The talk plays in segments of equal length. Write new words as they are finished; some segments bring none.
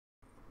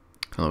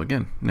Hello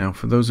again. Now,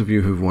 for those of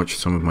you who've watched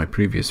some of my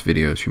previous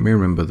videos, you may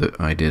remember that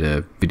I did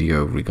a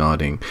video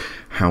regarding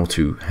how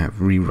to have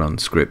rerun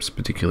scripts,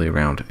 particularly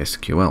around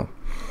SQL.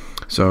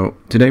 So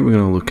today we're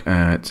going to look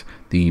at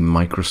the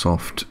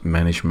Microsoft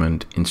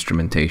Management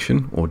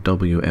Instrumentation, or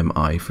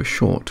WMI for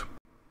short.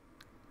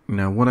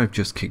 Now, what I've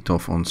just kicked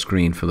off on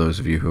screen, for those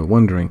of you who are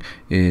wondering,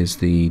 is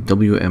the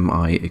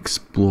WMI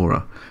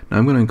Explorer. Now,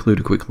 I'm going to include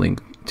a quick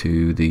link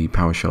to the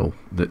PowerShell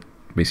that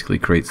basically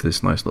creates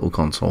this nice little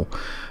console,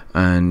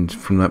 and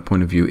from that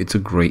point of view it's a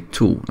great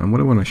tool. And what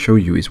I want to show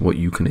you is what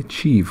you can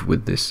achieve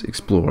with this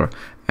Explorer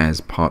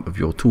as part of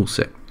your tool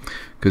set,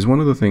 because one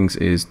of the things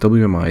is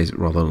WMI is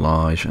rather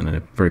large and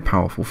a very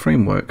powerful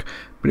framework,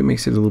 but it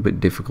makes it a little bit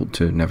difficult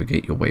to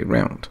navigate your way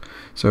around.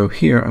 So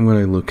here I'm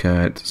going to look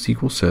at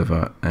SQL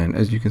Server, and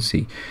as you can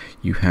see,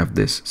 you have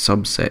this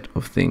subset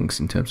of things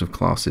in terms of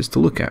classes to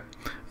look at.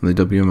 And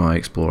the WMI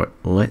Explorer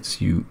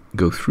lets you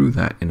go through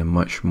that in a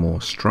much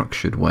more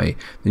structured way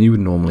than you would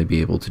normally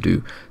be able to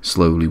do,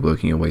 slowly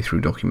working your way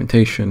through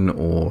documentation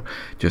or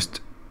just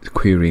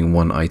querying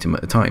one item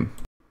at a time.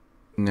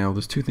 Now,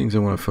 there's two things I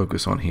want to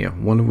focus on here.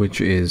 One of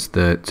which is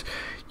that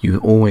you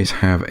always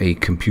have a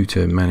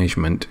computer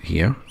management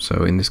here.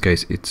 So in this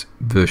case, it's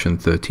version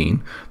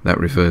 13. That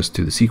refers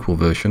to the SQL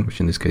version, which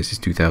in this case is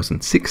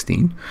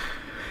 2016.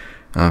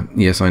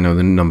 Yes, I know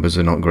the numbers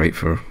are not great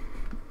for,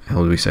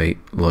 how do we say,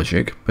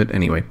 logic, but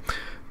anyway,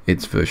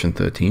 it's version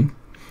 13.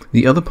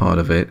 The other part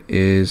of it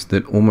is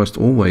that almost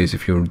always,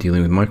 if you're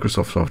dealing with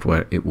Microsoft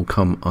software, it will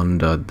come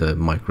under the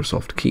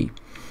Microsoft key.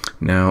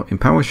 Now, in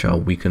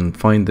PowerShell, we can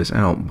find this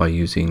out by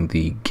using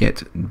the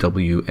get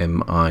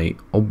WMI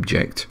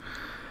object,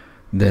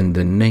 then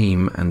the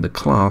name and the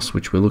class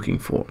which we're looking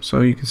for.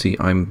 So you can see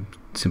I'm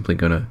simply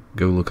going to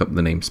go look up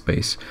the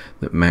namespace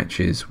that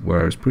matches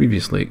where I was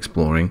previously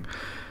exploring,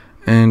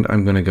 and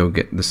I'm going to go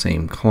get the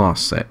same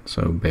class set.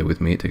 So bear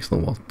with me, it takes a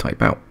little while to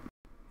type out.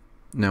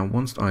 Now,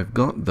 once I've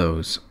got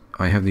those,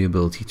 I have the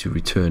ability to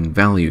return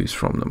values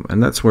from them,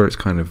 and that's where it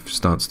kind of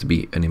starts to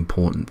be an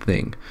important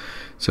thing.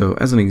 So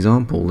as an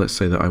example, let's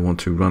say that I want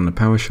to run a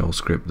PowerShell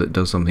script that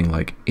does something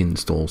like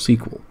install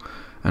SQL,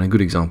 and a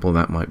good example of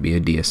that might be a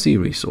DSC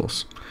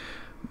resource.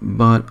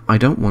 But I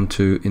don't want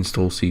to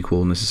install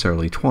SQL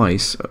necessarily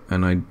twice,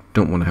 and I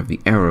don't want to have the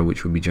error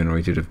which would be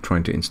generated of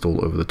trying to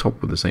install over the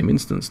top with the same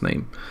instance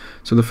name.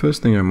 So the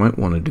first thing I might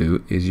want to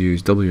do is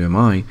use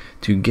WMI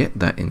to get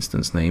that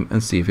instance name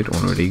and see if it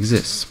already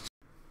exists.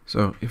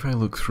 So if I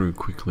look through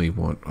quickly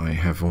what I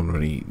have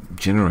already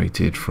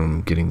generated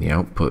from getting the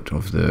output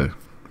of the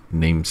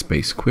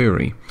namespace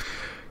query,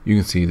 you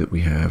can see that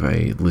we have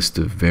a list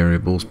of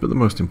variables, but the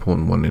most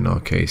important one in our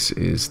case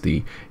is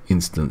the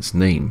instance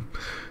name.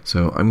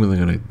 So I'm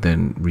going to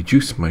then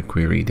reduce my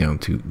query down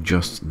to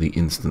just the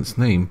instance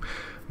name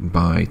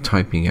by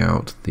typing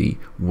out the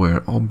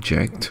where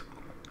object,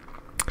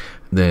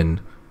 then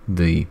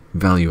the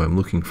value I'm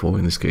looking for,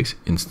 in this case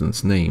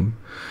instance name,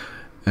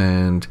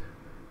 and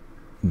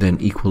then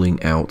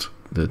equaling out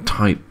the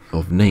type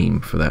of name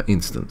for that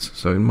instance.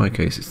 So in my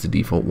case it's the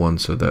default one,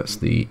 so that's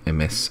the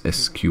MS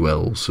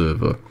SQL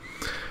server.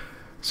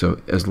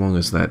 So as long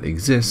as that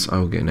exists, I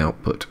will get an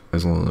output.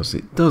 As long as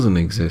it doesn't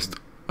exist,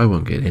 I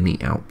won't get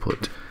any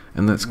output.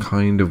 And that's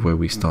kind of where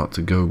we start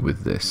to go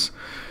with this,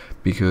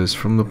 because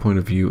from the point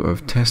of view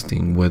of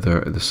testing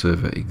whether the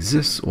server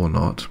exists or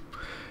not,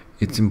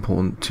 it's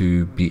important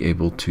to be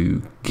able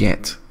to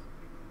get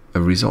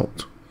a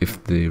result.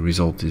 If the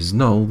result is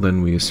null,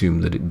 then we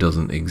assume that it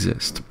doesn't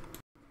exist.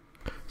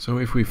 So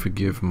if we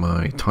forgive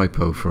my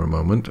typo for a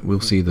moment,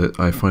 we'll see that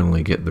I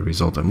finally get the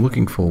result I'm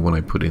looking for when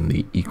I put in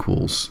the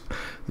equals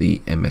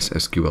the MS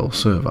SQL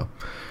server.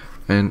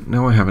 And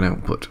now I have an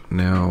output.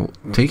 Now,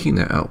 taking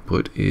that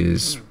output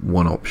is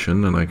one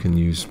option, and I can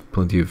use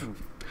plenty of,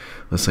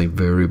 let's say,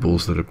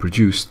 variables that are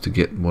produced to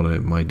get what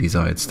my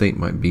desired state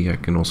might be. I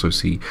can also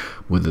see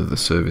whether the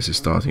service is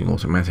starting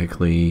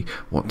automatically,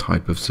 what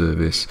type of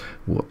service,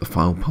 what the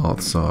file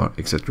paths are,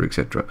 etc.,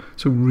 etc.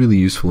 So really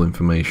useful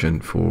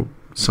information for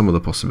some of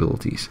the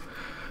possibilities.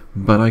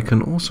 But I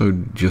can also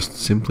just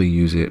simply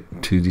use it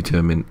to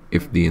determine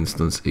if the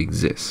instance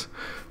exists.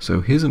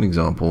 So here's an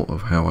example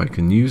of how I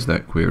can use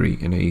that query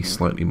in a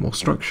slightly more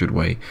structured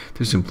way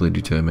to simply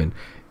determine,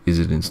 is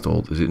it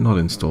installed, is it not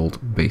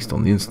installed, based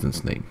on the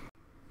instance name.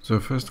 So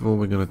first of all,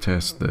 we're going to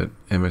test that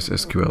MS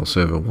SQL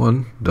Server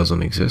 1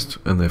 doesn't exist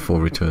and therefore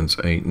returns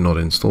a not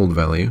installed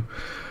value.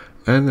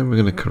 And then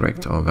we're going to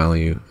correct our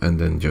value and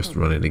then just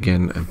run it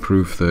again and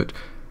prove that,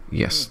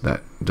 yes,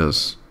 that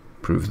does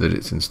prove that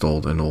it's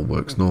installed and all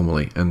works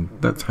normally. And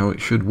that's how it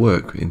should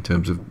work in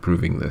terms of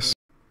proving this.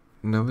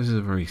 Now, this is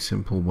a very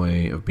simple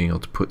way of being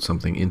able to put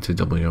something into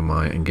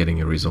WMI and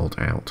getting a result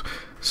out,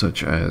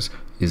 such as,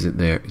 is it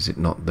there, is it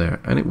not there,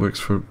 and it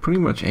works for pretty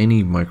much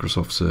any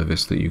Microsoft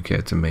service that you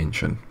care to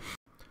mention.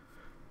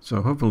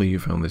 So hopefully you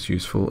found this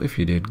useful. If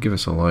you did, give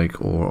us a like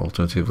or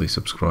alternatively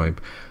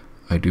subscribe.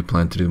 I do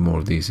plan to do more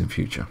of these in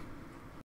future.